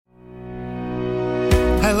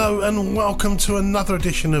Hello and welcome to another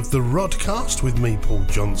edition of the Rodcast with me, Paul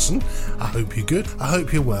Johnson. I hope you're good, I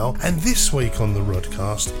hope you're well, and this week on the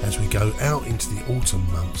Rodcast, as we go out into the autumn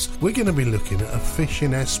months, we're going to be looking at a fish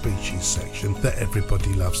in our species section that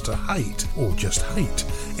everybody loves to hate, or just hate.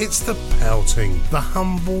 It's the pouting, the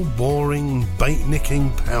humble, boring,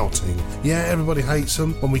 bait-nicking pouting. Yeah, everybody hates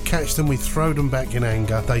them. When we catch them, we throw them back in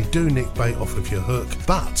anger. They do nick bait off of your hook,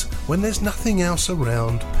 but when there's nothing else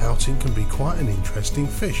around, pouting can be quite an interesting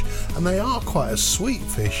fish, and they are quite a sweet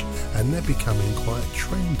fish, and they're becoming quite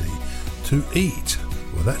trendy to eat.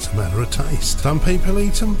 Well, that's a matter of taste. Some people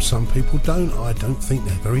eat them, some people don't. I don't think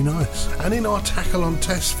they're very nice. And in our Tackle on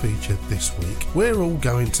Test feature this week, we're all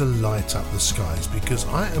going to light up the skies because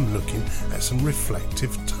I am looking at some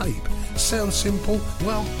reflective tape. Sounds simple?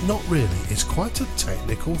 Well, not really. It's quite a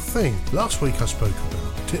technical thing. Last week I spoke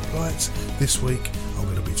about tip lights. This week I'm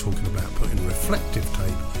going to be talking about putting reflective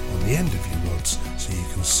tape on the end of your rods so you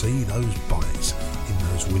can see those bites in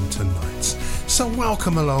those winter nights. So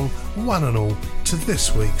welcome along, one and all, to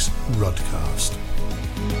this week's Rodcast.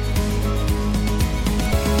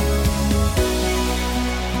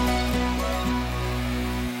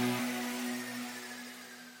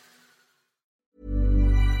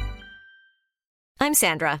 I'm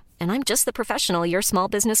Sandra, and I'm just the professional your small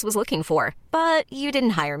business was looking for. But you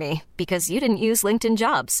didn't hire me because you didn't use LinkedIn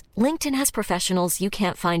Jobs. LinkedIn has professionals you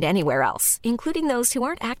can't find anywhere else, including those who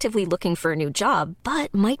aren't actively looking for a new job,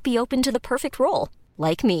 but might be open to the perfect role,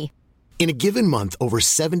 like me. In a given month, over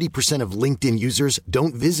 70% of LinkedIn users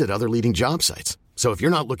don't visit other leading job sites. So if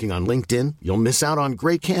you're not looking on LinkedIn, you'll miss out on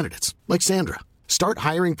great candidates like Sandra. Start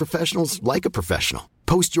hiring professionals like a professional.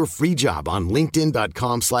 Post your free job on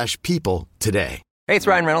linkedin.com/people today. Hey, it's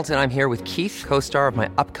Ryan Reynolds, and I'm here with Keith, co-star of my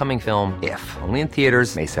upcoming film, If, only in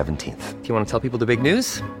theaters May 17th. Do you want to tell people the big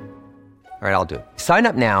news? All right, I'll do it. Sign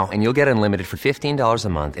up now and you'll get unlimited for $15 a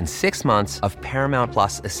month and 6 months of Paramount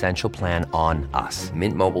Plus Essential Plan on us.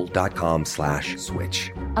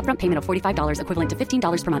 MintMobile.com/switch. Upfront payment of $45 equivalent to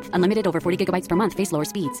 $15 per month. Unlimited over 40 gigabytes per month. Face lower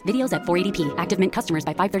speeds. Videos at 480p. Active Mint customers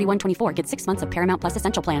by 531.24 get 6 months of Paramount Plus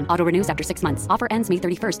Essential Plan. Auto renews after 6 months. Offer ends May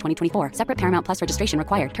 31st, 2024. Separate Paramount Plus registration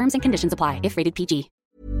required. Terms and conditions apply if rated PG.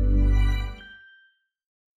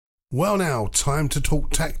 Well now, time to talk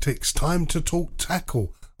tactics, time to talk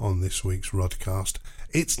tackle on this week's Rodcast.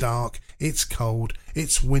 It's dark, it's cold,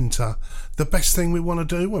 it's winter. The best thing we want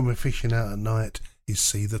to do when we're fishing out at night is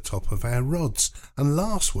see the top of our rods. And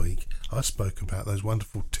last week I spoke about those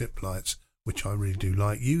wonderful tip lights, which I really do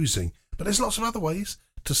like using. But there's lots of other ways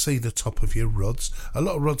to see the top of your rods. A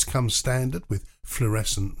lot of rods come standard with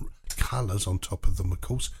fluorescent colours on top of them, of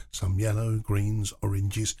course. Some yellow, greens,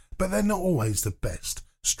 oranges, but they're not always the best.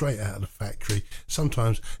 Straight out of the factory.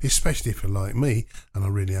 Sometimes, especially if you're like me, and I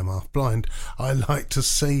really am half blind, I like to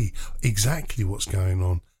see exactly what's going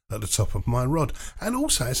on at the top of my rod. And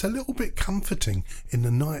also it's a little bit comforting in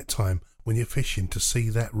the night time when you're fishing to see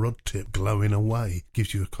that rod tip glowing away.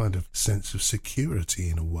 Gives you a kind of sense of security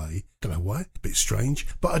in a way. Don't know why, a bit strange,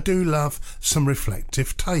 but I do love some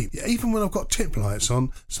reflective tape. Even when I've got tip lights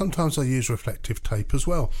on, sometimes I use reflective tape as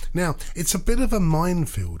well. Now, it's a bit of a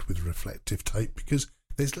minefield with reflective tape because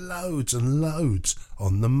there's loads and loads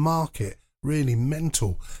on the market. Really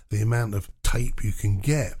mental, the amount of tape you can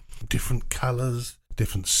get. Different colours,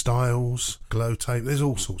 different styles, glow tape, there's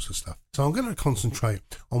all sorts of stuff. So I'm going to concentrate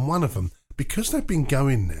on one of them because they've been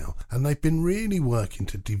going now and they've been really working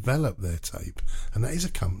to develop their tape. And that is a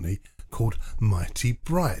company called Mighty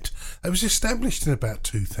Bright. It was established in about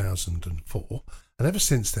 2004. And ever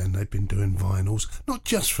since then, they've been doing vinyls, not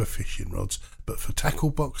just for fishing rods, but for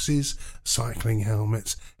tackle boxes, cycling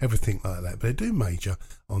helmets, everything like that. But they do major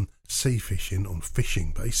on sea fishing, on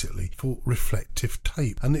fishing basically, for reflective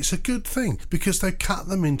tape. And it's a good thing because they cut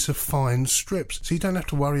them into fine strips. So you don't have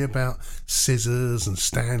to worry about scissors and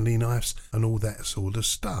Stanley knives and all that sort of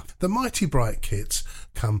stuff. The Mighty Bright kits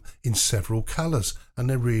come in several colours and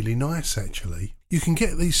they're really nice actually. You can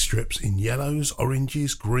get these strips in yellows,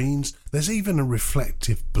 oranges, greens. There's even a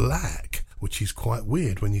reflective black, which is quite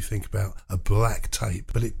weird when you think about a black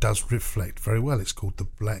tape, but it does reflect very well. It's called the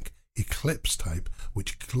Black Eclipse tape,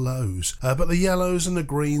 which glows. But the yellows and the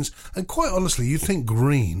greens, and quite honestly, you think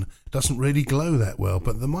green doesn't really glow that well,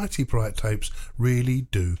 but the Mighty Bright tapes really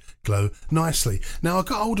do glow nicely. Now, I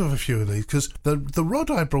got hold of a few of these because the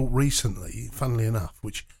rod I brought recently, funnily enough,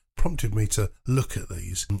 which prompted me to look at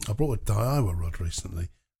these. I brought a Daiwa rod recently,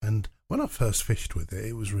 and when I first fished with it,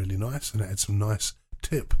 it was really nice, and it had some nice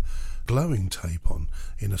tip glowing tape on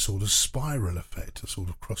in a sort of spiral effect, a sort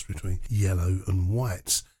of cross between yellow and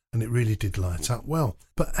whites, and it really did light up well.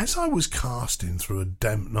 But as I was casting through a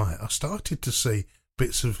damp night, I started to see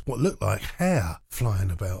bits of what looked like hair flying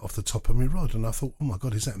about off the top of my rod, and I thought, oh my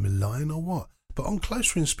God, is that my line or what? But on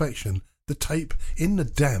closer inspection, the tape in the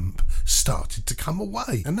damp started to come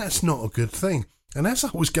away, and that's not a good thing. And as I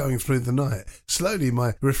was going through the night, slowly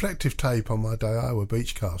my reflective tape on my Daiwa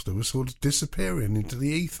Beachcaster was sort of disappearing into the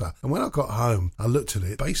ether. And when I got home, I looked at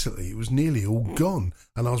it. Basically, it was nearly all gone.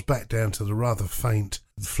 And I was back down to the rather faint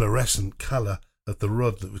fluorescent colour of the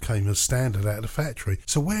rod that came as standard out of the factory.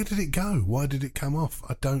 So where did it go? Why did it come off?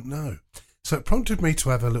 I don't know. So it prompted me to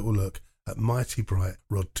have a little look at Mighty Bright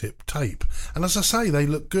rod tip tape. And as I say, they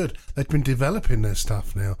look good. They've been developing their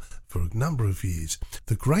stuff now for a number of years.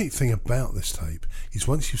 The great thing about this tape is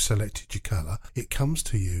once you've selected your colour, it comes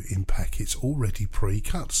to you in packets already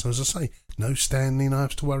pre-cut. So as I say, no Stanley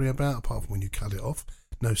knives to worry about apart from when you cut it off.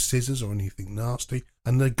 No scissors or anything nasty.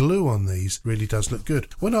 And the glue on these really does look good.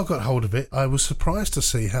 When I got hold of it, I was surprised to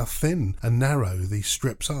see how thin and narrow these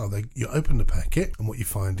strips are. You open the packet and what you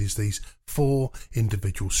find is these 4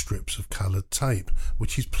 individual strips of coloured tape,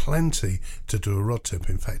 which is plenty to do a rod tip.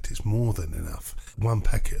 In fact, it's more than enough. One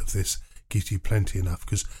packet of this gives you plenty enough,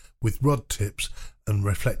 because with rod tips and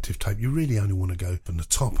reflective tape, you really only want to go from the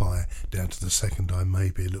top eye down to the second eye,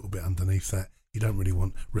 maybe a little bit underneath that. You don't really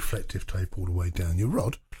want reflective tape all the way down your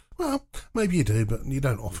rod. Well, maybe you do, but you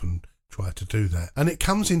don't often try to do that. And it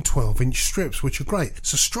comes in 12-inch strips, which are great.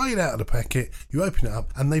 So straight out of the packet, you open it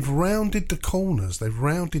up, and they've rounded the corners. They've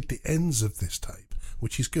rounded the ends of this tape,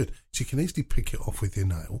 which is good. So you can easily pick it off with your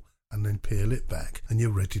nail and then peel it back, and you're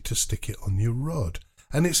ready to stick it on your rod.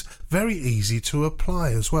 And it's very easy to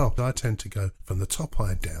apply as well. I tend to go from the top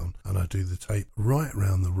eye down, and I do the tape right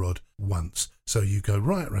around the rod once. So you go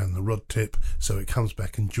right around the rod tip so it comes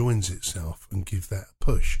back and joins itself and give that a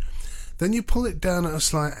push. Then you pull it down at a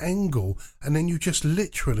slight angle, and then you just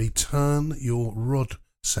literally turn your rod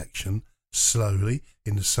section slowly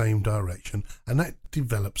in the same direction, and that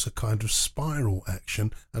develops a kind of spiral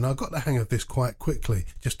action. And I got the hang of this quite quickly,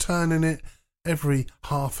 just turning it every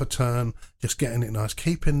half a turn, just getting it nice,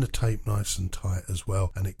 keeping the tape nice and tight as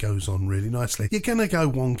well, and it goes on really nicely. You're going to go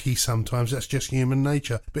wonky sometimes, that's just human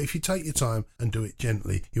nature, but if you take your time and do it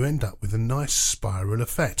gently, you end up with a nice spiral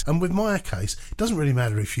effect. And with my case, it doesn't really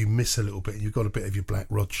matter if you miss a little bit and you've got a bit of your black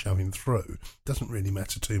rod showing through. It doesn't really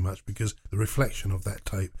matter too much, because the reflection of that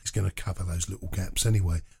tape is going to cover those little gaps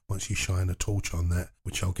anyway once you shine a torch on that,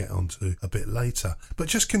 which I'll get onto a bit later. But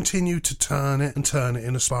just continue to turn it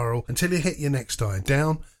in a spiral until you hit your next eye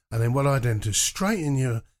down, and then what I then do is straighten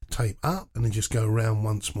your tape up and then just go around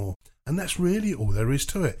once more. And that's really all there is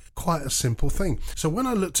to it. Quite a simple thing. So when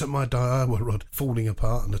I looked at my Daiwa rod falling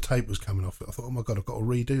apart and the tape was coming off it, I thought, oh my God, I've got to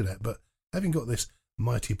redo that. But having got this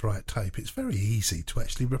Mighty Bright tape, it's very easy to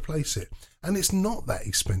actually replace it. And it's not that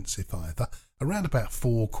expensive either. Around about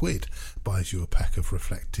 £4 buys you a pack of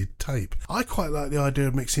reflected tape. I quite like the idea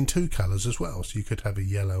of mixing 2 colours as well. So you could have a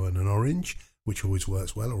yellow and an orange, which always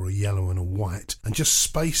works well, or a yellow and a white, and just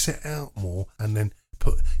space it out more, and then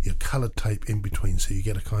put your coloured tape in between so you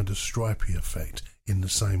get a kind of stripy effect in the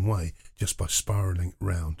same way, just by spiralling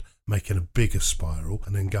round, making a bigger spiral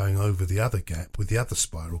and then going over the other gap with the other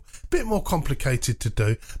spiral. Bit more complicated to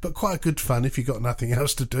do, but quite good fun if you've got nothing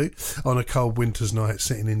else to do on a cold winter's night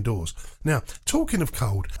sitting indoors. Now, talking of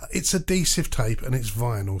cold, it's adhesive tape and it's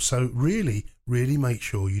vinyl, so really make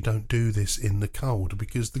sure you don't do this in the cold,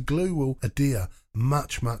 because the glue will adhere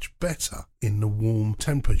much better in the warm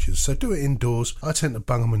temperatures. So do it indoors. I tend to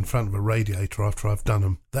bung them in front of a radiator after I've done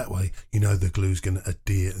them. That way you know the glue's going to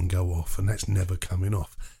adhere and go off, and that's never coming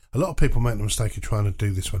off. A lot of people make the mistake of trying to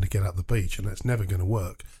do this when they get out the beach, and that's never going to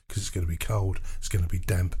work, because it's going to be cold, it's going to be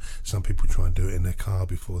damp. Some people try and do it in their car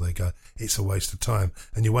before they go. It's a waste of time,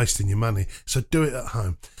 and you're wasting your money. So do it at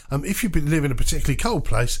home. If you live in a particularly cold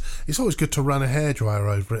place, it's always good to run a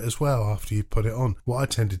hairdryer over it as well after you put it on. What I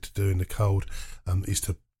tended to do in the cold is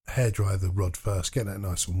to hairdry the rod first, get that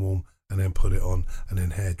nice and warm, and then put it on and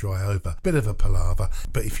then hairdry over. Bit of a palaver,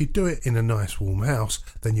 but if you do it in a nice warm house,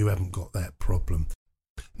 then you haven't got that problem.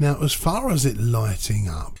 Now, as far as it lighting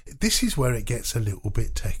up, this is where it gets a little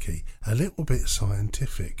bit techie, a little bit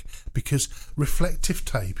scientific, because reflective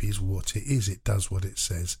tape is what it is. It does what it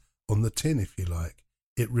says on the tin, if you like.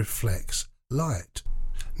 It reflects light.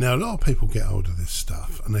 Now, a lot of people get hold of this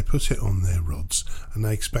stuff and they put it on their rods and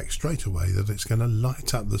they expect straight away that it's going to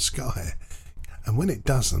light up the sky. And when it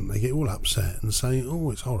doesn't, they get all upset and say, oh,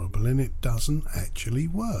 it's horrible, and it doesn't actually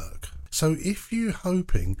work. So if you're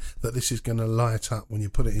hoping that this is going to light up when you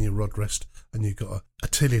put it in your rod rest and you've got a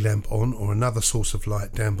tilly lamp on or another source of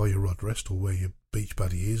light down by your rod rest or where your beach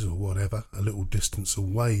buddy is or whatever, a little distance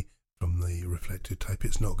away from the reflective tape,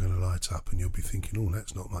 it's not going to light up, and you'll be thinking, oh,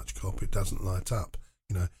 that's not much cop, it doesn't light up.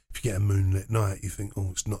 You know, if you get a moonlit night, you think, oh,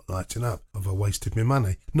 it's not lighting up. Have I wasted my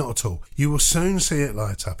money? Not at all. You will soon see it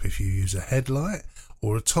light up if you use a headlight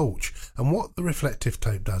or a torch. And what the reflective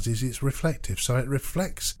tape does is it's reflective, so it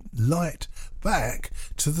reflects light back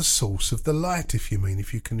to the source of the light, if you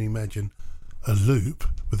can imagine a loop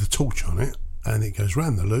with a torch on it, and it goes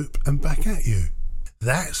round the loop and back at you.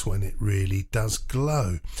 That's when it really does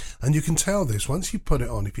glow. And you can tell this once you put it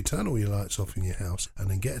on. If you turn all your lights off in your house and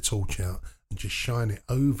then get a torch out and just shine it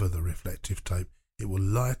over the reflective tape, it will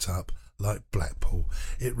light up like Blackpool.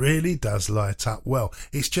 It really does light up well.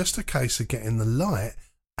 It's just a case of getting the light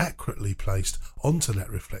accurately placed onto that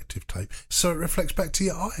reflective tape so it reflects back to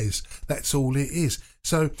your eyes. That's all it is.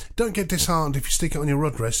 So don't get disheartened if you stick it on your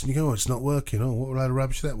rod rest and you go, oh, it's not working. Oh, what a load of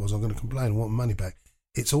rubbish that was. I'm going to complain. I want my money back.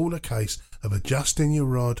 It's all a case of adjusting your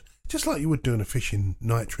rod, just like you would do on a fishing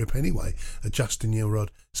night trip anyway, adjusting your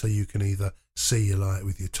rod so you can either see your light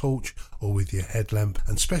with your torch or with your headlamp.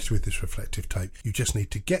 And especially with this reflective tape, you just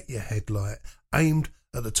need to get your headlight aimed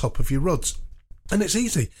at the top of your rods. And it's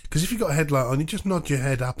easy, because if you've got a headlight on, you just nod your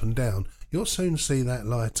head up and down, you'll soon see that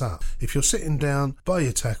light up. If you're sitting down by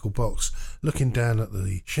your tackle box, looking down at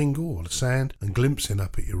the shingle or the sand and glimpsing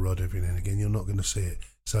up at your rod every now and again, you're not going to see it.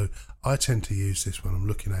 So I tend to use this when I'm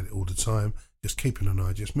looking at it all the time, just keeping an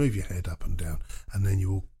eye, just move your head up and down, and then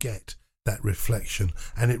you will get that reflection,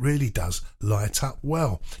 and it really does light up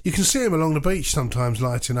well. You can see them along the beach sometimes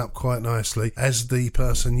lighting up quite nicely as the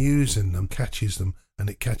person using them catches them, and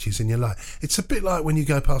it catches in your light. It's a bit like when you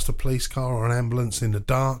go past a police car or an ambulance in the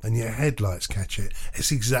dark and your headlights catch it.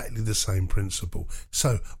 It's exactly the same principle.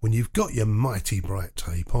 So when you've got your mighty bright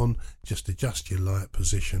tape on, just adjust your light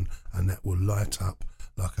position and that will light up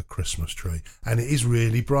like a Christmas tree. And it is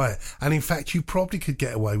really bright. And in fact, you probably could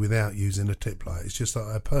get away without using a tip light. It's just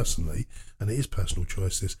that I personally, and it is personal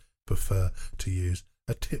choices, prefer to use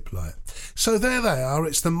a tip light. So there they are.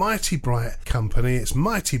 It's the Mighty Bright company. It's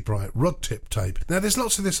Mighty Bright rod tip tape. Now there's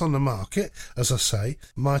lots of this on the market, as I say.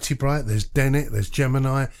 Mighty Bright, there's Dennett, there's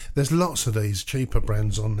Gemini, there's lots of these cheaper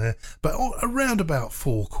brands on there, but around about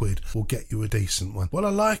 £4 will get you a decent one. What I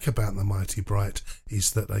like about the Mighty Bright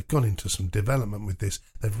is that they've gone into some development with this.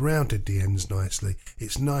 They've rounded the ends nicely.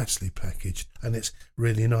 It's nicely packaged and it's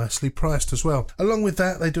really nicely priced as well. Along with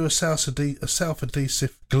that, they do a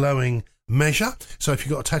self-adhesive glowing measure. So if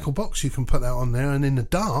you've got a tackle box, you can put that on there, and in the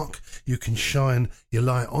dark you can shine your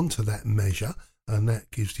light onto that measure, and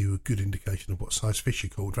that gives you a good indication of what size fish you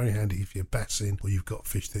caught. Very handy if you're bassing or you've got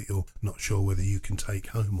fish that you're not sure whether you can take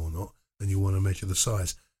home or not and you want to measure the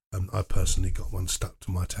size. I personally got one stuck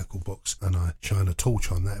to my tackle box and I shine a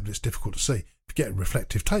torch on that, but it's difficult to see. If you get a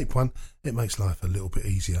reflective tape one, it makes life a little bit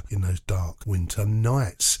easier in those dark winter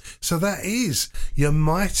nights. So that is your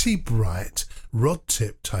Mighty Bright rod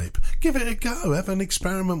tip tape. Give it a go. Have an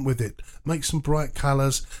experiment with it. Make some bright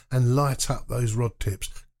colours and light up those rod tips.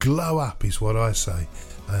 Glow up is what I say.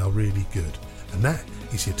 They are really good. And that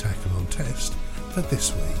is your Tackle On Test for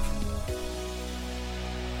this week.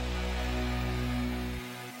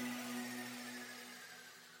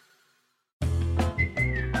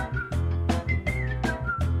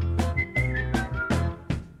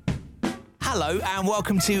 Hello and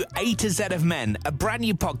welcome to A to Z of Men, a brand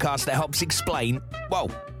new podcast that helps explain,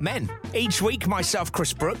 well, men. Each week, myself,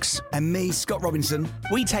 Chris Brooks. And me, Scott Robinson.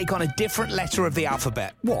 We take on a different letter of the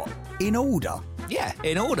alphabet. What? In order? Yeah,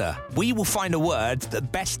 in order. We will find a word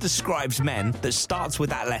that best describes men that starts with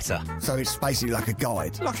that letter. So it's basically like a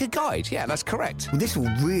guide? Like a guide, yeah, that's correct. Well, this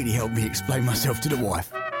will really help me explain myself to the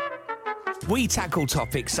wife. We tackle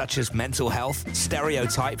topics such as mental health,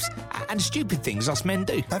 stereotypes, and stupid things us men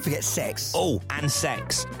do. Don't forget sex. Oh, and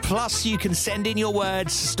sex. Plus, you can send in your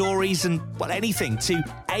words, stories, and, well, anything to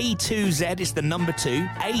A2Z is the number 2,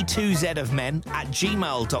 A2Z of Men at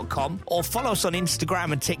gmail.com, or follow us on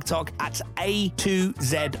Instagram and TikTok at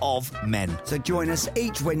A2Z of Men. So join us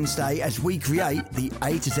each Wednesday as we create the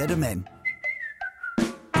A to Z of Men.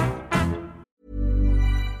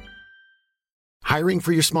 Hiring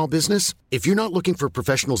for your small business? If you're not looking for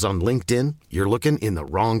professionals on LinkedIn, you're looking in the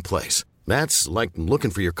wrong place. That's like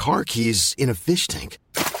looking for your car keys in a fish tank.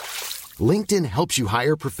 LinkedIn helps you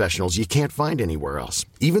hire professionals you can't find anywhere else,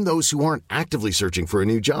 even those who aren't actively searching for a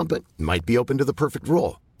new job but might be open to the perfect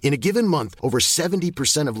role. In a given month, over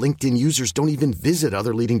 70% of LinkedIn users don't even visit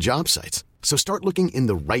other leading job sites. So start looking in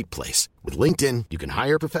the right place. With LinkedIn, you can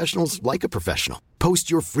hire professionals like a professional.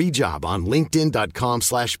 Post your free job on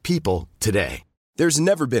linkedin.com/people today. There's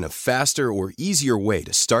never been a faster or easier way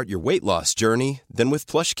to start your weight loss journey than with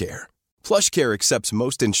PlushCare. PlushCare accepts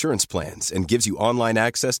most insurance plans and gives you online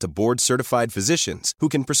access to board-certified physicians who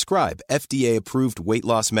can prescribe FDA-approved weight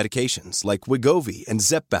loss medications like Wegovy and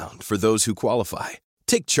Zepbound for those who qualify.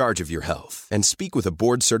 Take charge of your health and speak with a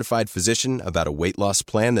board-certified physician about a weight loss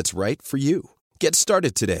plan that's right for you. Get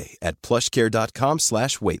started today at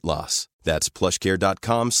plushcare.com/weight-loss. That's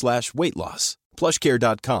plushcare.com/weight-loss.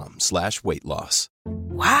 plushcare.com/weight-loss.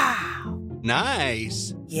 Wow.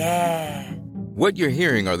 Nice. Yeah. What you're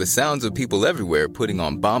hearing are the sounds of people everywhere putting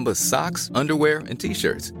on Bombas socks, underwear, and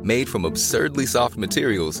T-shirts made from absurdly soft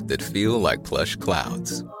materials that feel like plush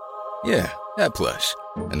clouds. Yeah, that plush.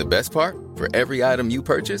 And the best part? For every item you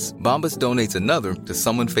purchase, Bombas donates another to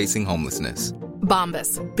someone facing homelessness.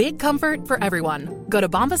 Bombas. Big comfort for everyone. Go to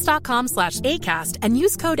bombas.com/ACAST and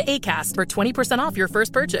use code ACAST for 20% off your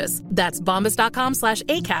first purchase. That's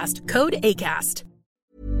bombas.com/ACAST. Code ACAST.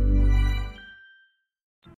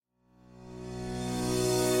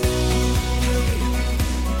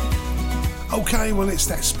 Okay, well, it's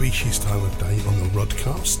that species time of day on the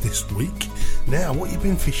Rodcast this week. Now, what you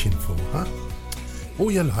been fishing for, huh? All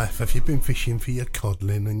your life, have you been fishing for your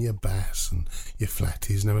codlin and your bass and your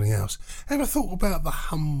flatties and everything else? Ever thought about the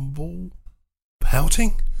humble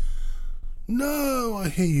pouting? No, I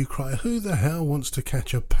hear you cry, who the hell wants to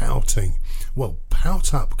catch a pouting? Well,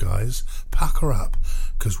 pout up, guys, pucker up,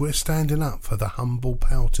 because we're standing up for the humble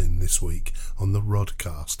pouting this week on the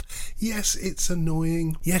Rodcast. Yes, it's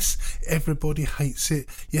annoying. Yes, everybody hates it.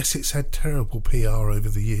 Yes, it's had terrible PR over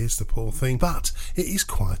the years, the poor thing, but it is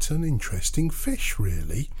quite an interesting fish,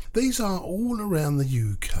 really. These are all around the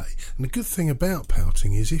UK, and the good thing about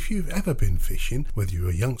pouting is if you've ever been fishing, whether you're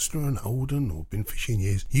a youngster, an older, or been fishing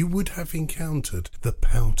years, you would have encountered the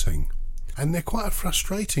pouting. And they're quite a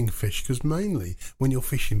frustrating fish because mainly when you're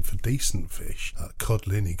fishing for decent fish,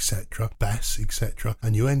 codlin, etc., bass, etc.,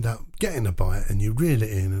 and you end up getting a bite and you reel it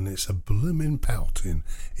in and it's a blooming pouting,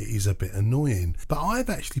 it is a bit annoying. But I've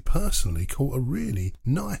actually personally caught a really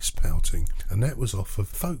nice pouting, and that was off of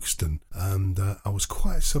Folkestone, and I was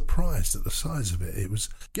quite surprised at the size of it. It was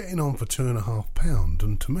getting on for £2.5,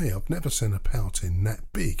 and to me, I've never seen a pouting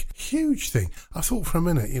that big. Huge thing. I thought for a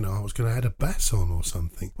minute, I was going to add a bass on or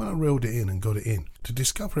something. When I reeled it in and got it in, to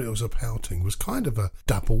discover it was a pouting was kind of a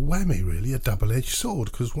double whammy, really, a double-edged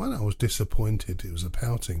sword, because when I was disappointed it was a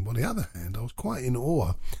pouting, on the other hand I was quite in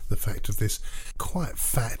awe the fact of this quite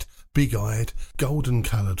fat, big-eyed,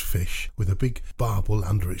 golden-coloured fish with a big barbel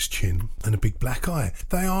under its chin and a big black eye.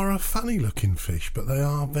 They are a funny-looking fish, but they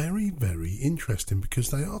are very, very interesting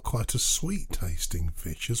because they are quite a sweet-tasting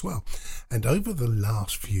fish as well. And over the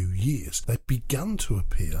last few years, they've begun to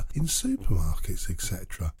appear in supermarkets,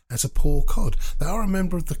 etc., as a poor cod. They are a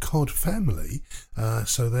member of the cod family,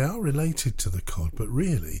 so they are related to the cod, but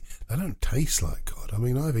really, they don't taste like cod. I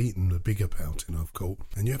mean, I've eaten the bigger pouting I've caught,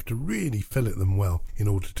 and you have to really fillet them well in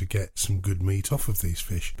order to get some good meat off of these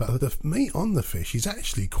fish. But the meat on the fish is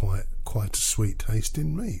actually quite a sweet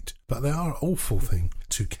tasting meat. But they are an awful thing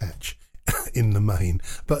to catch in the main.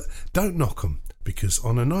 But don't knock them, because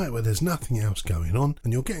on a night where there's nothing else going on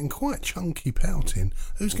and you're getting quite chunky pouting,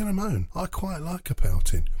 who's going to moan? I quite like a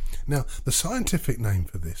pouting. Now, the scientific name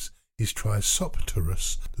for this is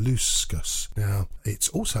Trisopterus luscus. Now, it's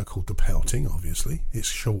also called the pouting, obviously. It's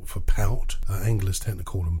short for pout. Anglers tend to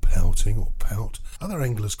call them pouting or pout. Other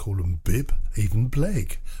anglers call them bib, even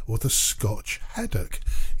bleg, or the Scotch haddock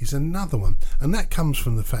is another one. And that comes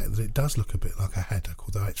from the fact that it does look a bit like a haddock,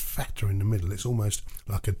 although it's fatter in the middle. It's almost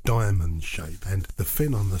like a diamond shape. And the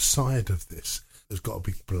fin on the side of this has got a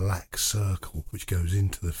big black circle which goes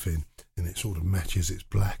into the fin, and it sort of matches its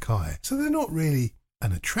black eye. So they're not really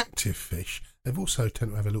an attractive fish. They've also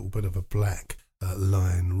tend to have a little bit of a black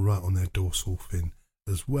line right on their dorsal fin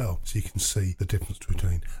as well. So you can see the difference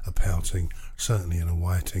between a pouting, certainly in a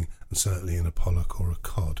whiting, and certainly in a pollock or a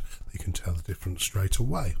cod. You can tell the difference straight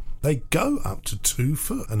away. They go up to 2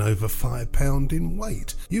 foot and over £5 in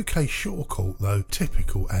weight. UK shore caught, though,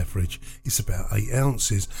 typical average is about 8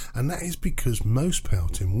 ounces, and that is because most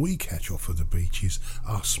pouting we catch off of the beaches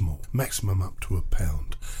are small, maximum up to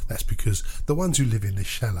 £1. That's because the ones who live in the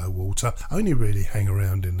shallow water only really hang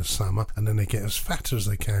around in the summer, and then they get as fat as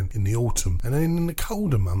they can in the autumn, and then in the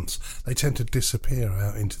colder months they tend to disappear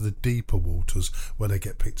out into the deeper waters where they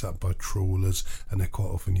get picked up by trawlers, and they're quite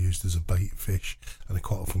often used as a bait fish, and they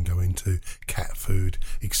quite often go into cat food,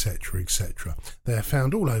 etc., etc. They are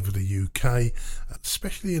found all over the UK,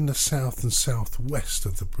 especially in the south and southwest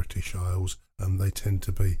of the British Isles, and they tend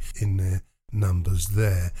to be in their numbers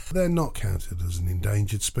there. They're not counted as an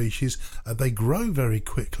endangered species. They grow very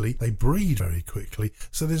quickly, they breed very quickly,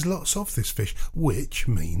 so there's lots of this fish, which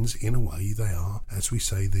means in a way they are, as we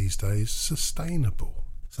say these days, sustainable.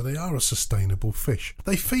 so they are a sustainable fish.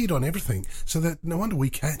 They feed on everything, so that no wonder we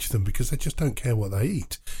catch them, because they just don't care what they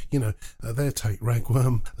eat. They'll take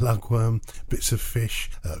ragworm, lugworm, bits of fish,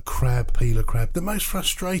 crab, peeler crab. The most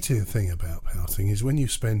frustrating thing about pouting is when you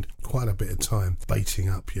spend quite a bit of time baiting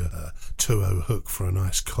up your 2-0 hook for a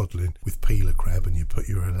nice codlin with peeler crab, and you put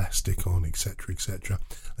your elastic on, etc., etc.,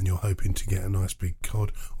 and you're hoping to get a nice big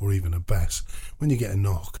cod or even a bass. When you get a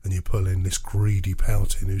knock and you pull in this greedy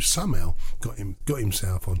pouting who somehow got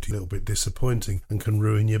himself onto you, a little bit disappointing and can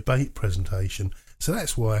ruin your bait presentation. So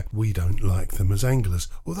that's why we don't like them as anglers,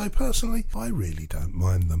 although personally I really don't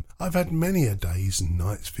mind them. I've had many a days and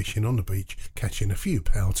nights fishing on the beach, catching a few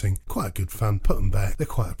pouting, quite good fun, put them back. They're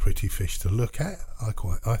quite a pretty fish to look at,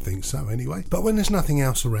 I think so anyway. But when there's nothing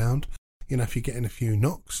else around, if you're getting a few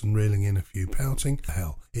knocks and reeling in a few pouting,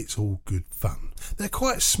 hell, it's all good fun. They're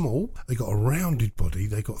quite small, they got a rounded body,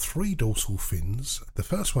 they got 3 dorsal fins, the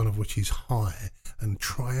first one of which is high and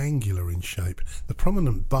triangular in shape. The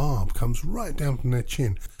prominent barb comes right down from their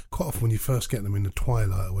chin. Quite often when you first get them in the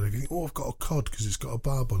twilight or whatever, you think, I've got a cod because it's got a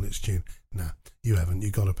barb on its chin. No, you haven't,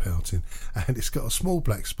 you got a pouting. And it's got a small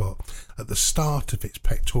black spot at the start of its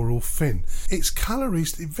pectoral fin. Its colour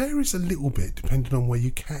it varies a little bit depending on where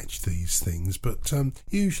you catch these things, but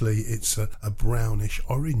usually it's a brownish,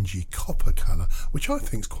 orangey copper colour, which I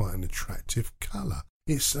think is quite an attractive colour.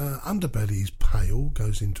 Its underbelly is pale,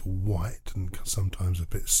 goes into white and sometimes a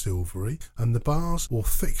bit silvery, and the bars or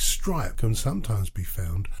thick stripe can sometimes be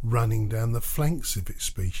found running down the flanks of its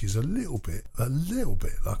species a little bit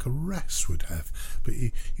like a wrasse would have, but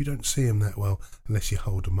you don't see them that well unless you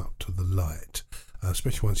hold them up to the light.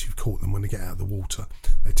 Especially once you've caught them, when they get out of the water,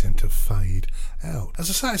 they tend to fade out.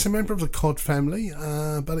 As I say, it's a member of the cod family,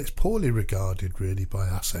 but it's poorly regarded really by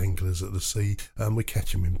us anglers at the sea. We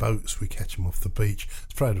catch them in boats, we catch them off the beach,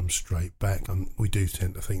 throw them straight back, and we do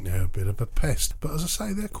tend to think they're a bit of a pest. But as I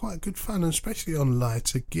say, they're quite good fun, and especially on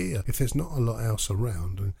lighter gear. If there's not a lot else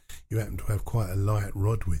around and you happen to have quite a light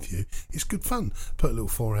rod with you, it's good fun. Put a little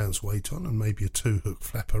 4-ounce weight on and maybe a 2-hook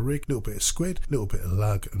flapper rig, a little bit of squid, a little bit of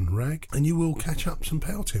lug and rag, and you will catch up some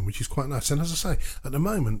pouting, which is quite nice. And as I say, at the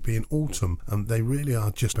moment being autumn, they really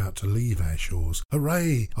are just about to leave our shores.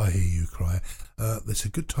 Hooray, I hear you cry. There's a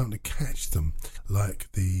good time to catch them,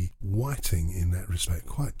 like the whiting in that respect,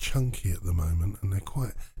 quite chunky at the moment, and they're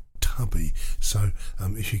quite tubby. So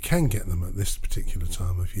if you can get them at this particular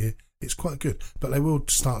time of year, it's quite good, but they will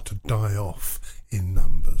start to die off in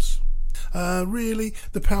numbers. Really,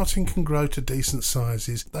 the pouting can grow to decent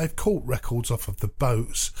sizes. They've caught records off of the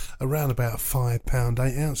boats around about 5 pound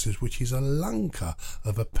 8 ounces, which is a lunker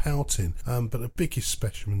of a pouting. But the biggest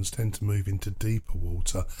specimens tend to move into deeper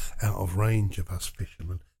water, out of range of us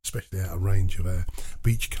fishermen, especially out of range of our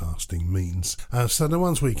beach casting means. So the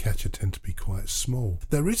ones we catch tend to be quite small.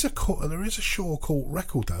 There is a shore caught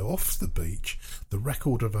record though off the beach. The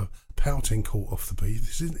record of a pouting caught off the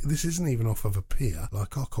beach. This isn't even off of a pier,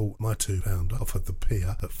 like I caught my 2-pounder off of the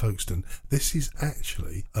pier at Folkestone. This is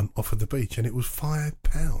actually off of the beach, and it was 5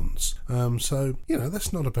 pounds. So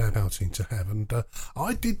that's not a bad pouting to have. And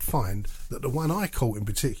I did find that the one I caught in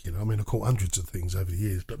particular, I caught hundreds of things over the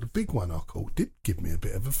years, but the big one I caught did give me a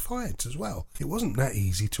bit of a fight as well. It wasn't that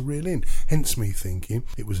easy to reel in, hence me thinking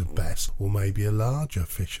it was a bass or maybe a larger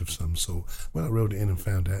fish of some sort. When I reeled it in and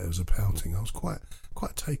found out it was a pouting, I was quite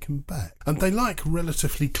taken back. And they like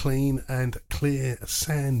relatively clean and clear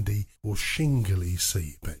sandy or shingly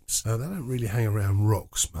seabeds. They don't really hang around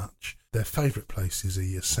rocks much. Their favourite places are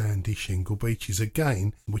your sandy shingle beaches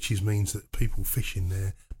again, which means that people fishing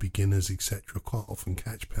there, beginners etc., quite often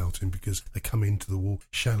catch pouting because they come into the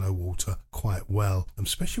shallow water quite well, and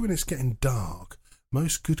especially when it's getting dark.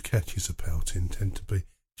 Most good catches of pouting tend to be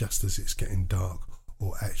just as it's getting dark,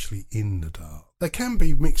 or actually in the dark. They can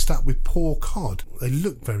be mixed up with poor cod. They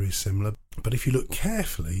look very similar, but if you look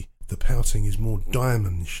carefully, the pouting is more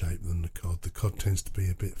diamond shaped than the cod. The cod tends to be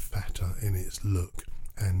a bit fatter in its look,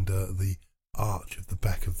 and the arch of the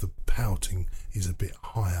back of the pouting is a bit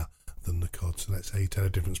higher than the cod, so that's how you tell the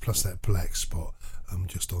difference, plus that black spot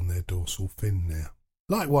just on their dorsal fin now.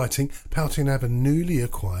 Like whiting, pouting have a newly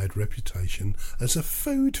acquired reputation as a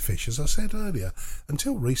food fish, as I said earlier.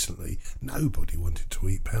 Until recently, nobody wanted to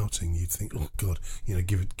eat pouting. You'd think, oh God,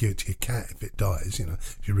 give it to your cat if it dies.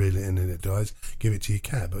 If you reel it in and it dies, give it to your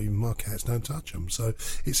cat. But even my cats don't touch them. So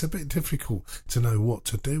it's a bit difficult to know what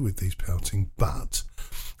to do with these pouting. But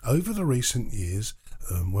over the recent years,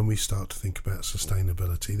 when we start to think about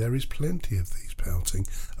sustainability, there is plenty of these pouting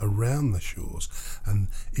around the shores, and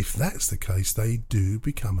if that's the case, they do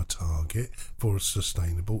become a target for a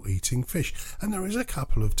sustainable eating fish. And there is a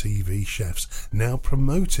couple of TV chefs now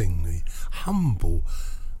promoting the humble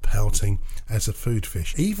pouting as a food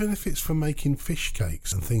fish. Even if it's for making fish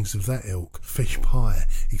cakes and things of that ilk, fish pie,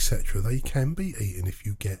 etc., they can be eaten if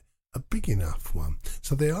you get a big enough one.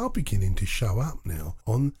 So they are beginning to show up now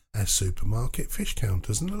on our supermarket fish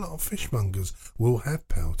counters, and a lot of fishmongers will have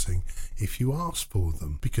pouting if you ask for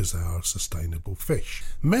them, because they are a sustainable fish.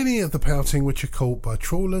 Many of the pouting which are caught by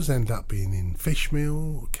trawlers end up being in fish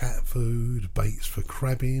meal, cat food, baits for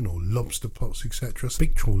crabbing or lobster pots, etc.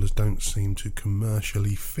 Big trawlers don't seem to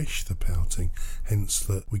commercially fish the pouting, hence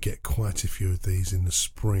that we get quite a few of these in the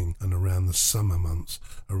spring and around the summer months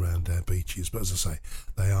around our beaches. But as I say,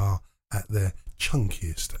 they are at their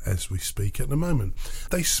chunkiest as we speak at the moment.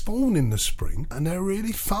 They spawn in the spring and they're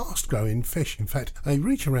really fast growing fish. In fact, they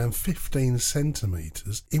reach around 15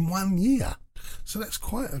 centimetres in 1 year. So that's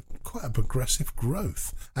quite a progressive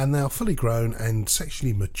growth. And they are fully grown and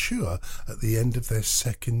sexually mature at the end of their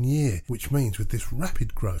second year, which means with this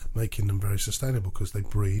rapid growth, making them very sustainable, because they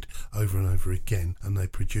breed over and over again and they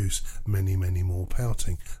produce many, many more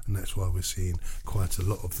pouting. And that's why we're seeing quite a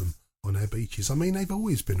lot of them on our beaches. I mean, they've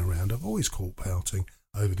always been around. I've always caught pouting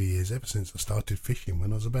over the years, ever since I started fishing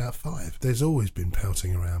when I was about 5. There's always been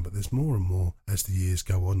pouting around, but there's more and more as the years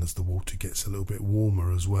go on, as the water gets a little bit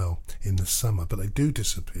warmer as well in the summer. But they do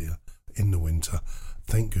disappear in the winter.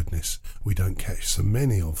 Thank goodness we don't catch so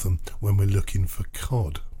many of them when we're looking for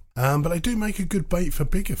cod. But they do make a good bait for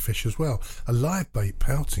bigger fish as well. A live bait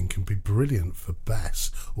pouting can be brilliant for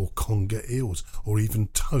bass or conger eels or even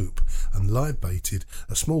taupe. And live baited,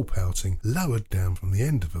 a small pouting lowered down from the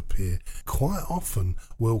end of a pier quite often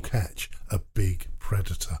will catch a big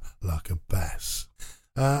predator like a bass.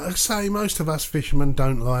 I say most of us fishermen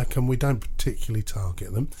don't like them. We don't particularly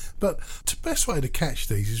target them, but the best way to catch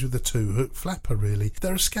these is with a 2-hook flapper, really.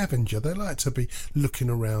 They're a scavenger. They like to be looking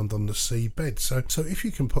around on the seabed. So if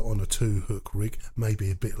you can put on a 2-hook rig,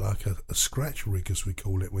 maybe a bit like a scratch rig as we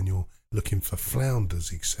call it when you're looking for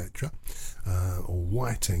flounders, etc., or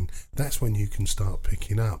whiting, that's when you can start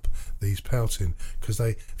picking up these pouting, because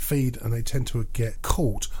they feed and they tend to get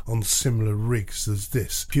caught on similar rigs as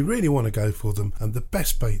this. If you really want to go for them, and the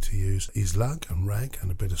best bait to use is lug and rag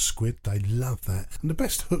and a bit of squid. They love that. And the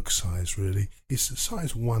best hook size really is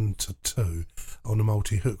size 1 to 2 on a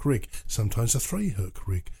multi-hook rig. Sometimes a 3-hook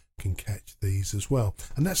rig can catch these as well,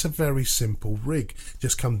 and that's a very simple rig.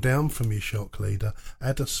 Just come down from your shock leader,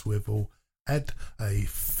 add a swivel, add a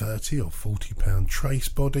 30 or 40 pound trace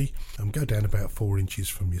body, and go down about 4 inches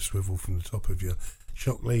from your swivel from the top of your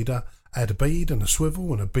shock leader. Add a bead and a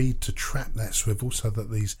swivel and a bead to trap that swivel so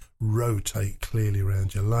that these rotate clearly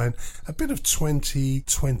around your line. A bit of 20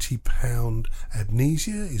 pound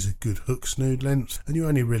Adnesia is a good hook snood length, and you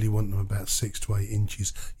only really want them about 6 to 8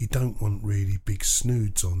 inches. You don't want really big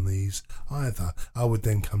snoods on these either. I would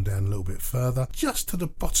then come down a little bit further, just to the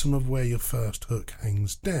bottom of where your first hook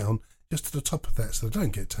hangs down, just to the top of that so they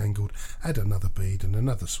don't get tangled. Add another bead and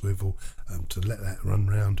another swivel to let that run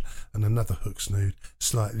round, and another hook snood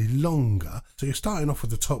slightly longer. So you're starting off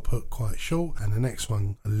with the top hook quite short and the next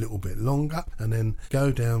one a little bit longer, and then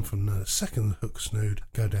go down from the second hook snood,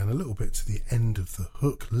 go down a little bit to the end of the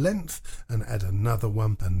hook length and add another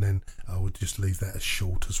one, and then I would just leave that as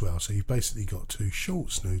short as well. So you've basically got 2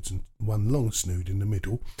 short snoods and 1 long snood in the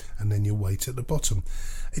middle, and then your weight at the bottom.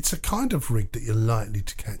 It's a kind of rig that you're likely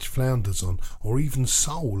to catch flounders on, or even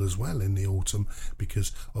sole as well in the autumn,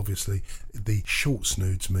 because obviously the short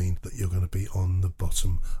snoods mean that you're going to be on the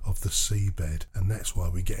bottom of the seabed, and that's why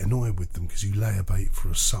we get annoyed with them, because you lay a bait for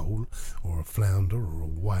a sole or a flounder or a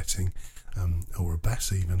whiting or a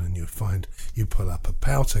bass even, and you find you pull up a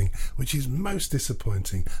pouting, which is most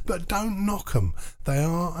disappointing. But don't knock them. They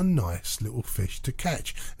are a nice little fish to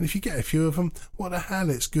catch, and if you get a few of them, what the hell,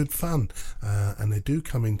 it's good fun. And they do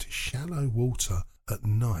come into shallow water at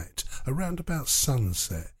night. Around about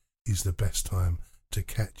sunset is the best time to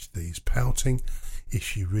catch these pouting,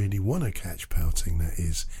 if you really want to catch pouting, that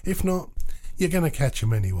is. If not, you're going to catch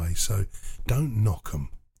them anyway, so don't knock them.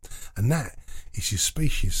 And that is your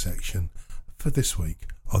species section for this week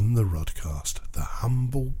on the Rodcast, the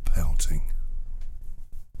humble pouting.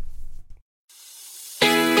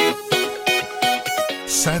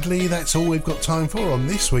 Sadly, that's all we've got time for on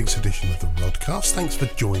this week's edition of the Rodcast. Thanks for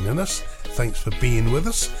joining us. Thanks for being with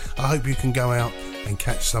us. I hope you can go out and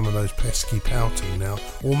catch some of those pesky pouting now,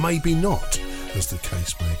 or maybe not, as the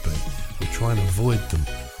case may be. We'll try and avoid them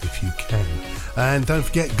if you can. And don't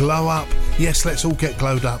forget, glow up. Yes, let's all get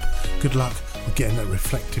glowed up. Good luck with getting that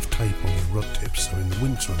reflective tape on your rod tips, so in the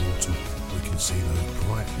winter and autumn we can see those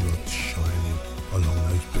bright rods shining along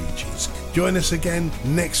those beaches. Join us again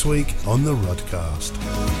next week on the Rodcast.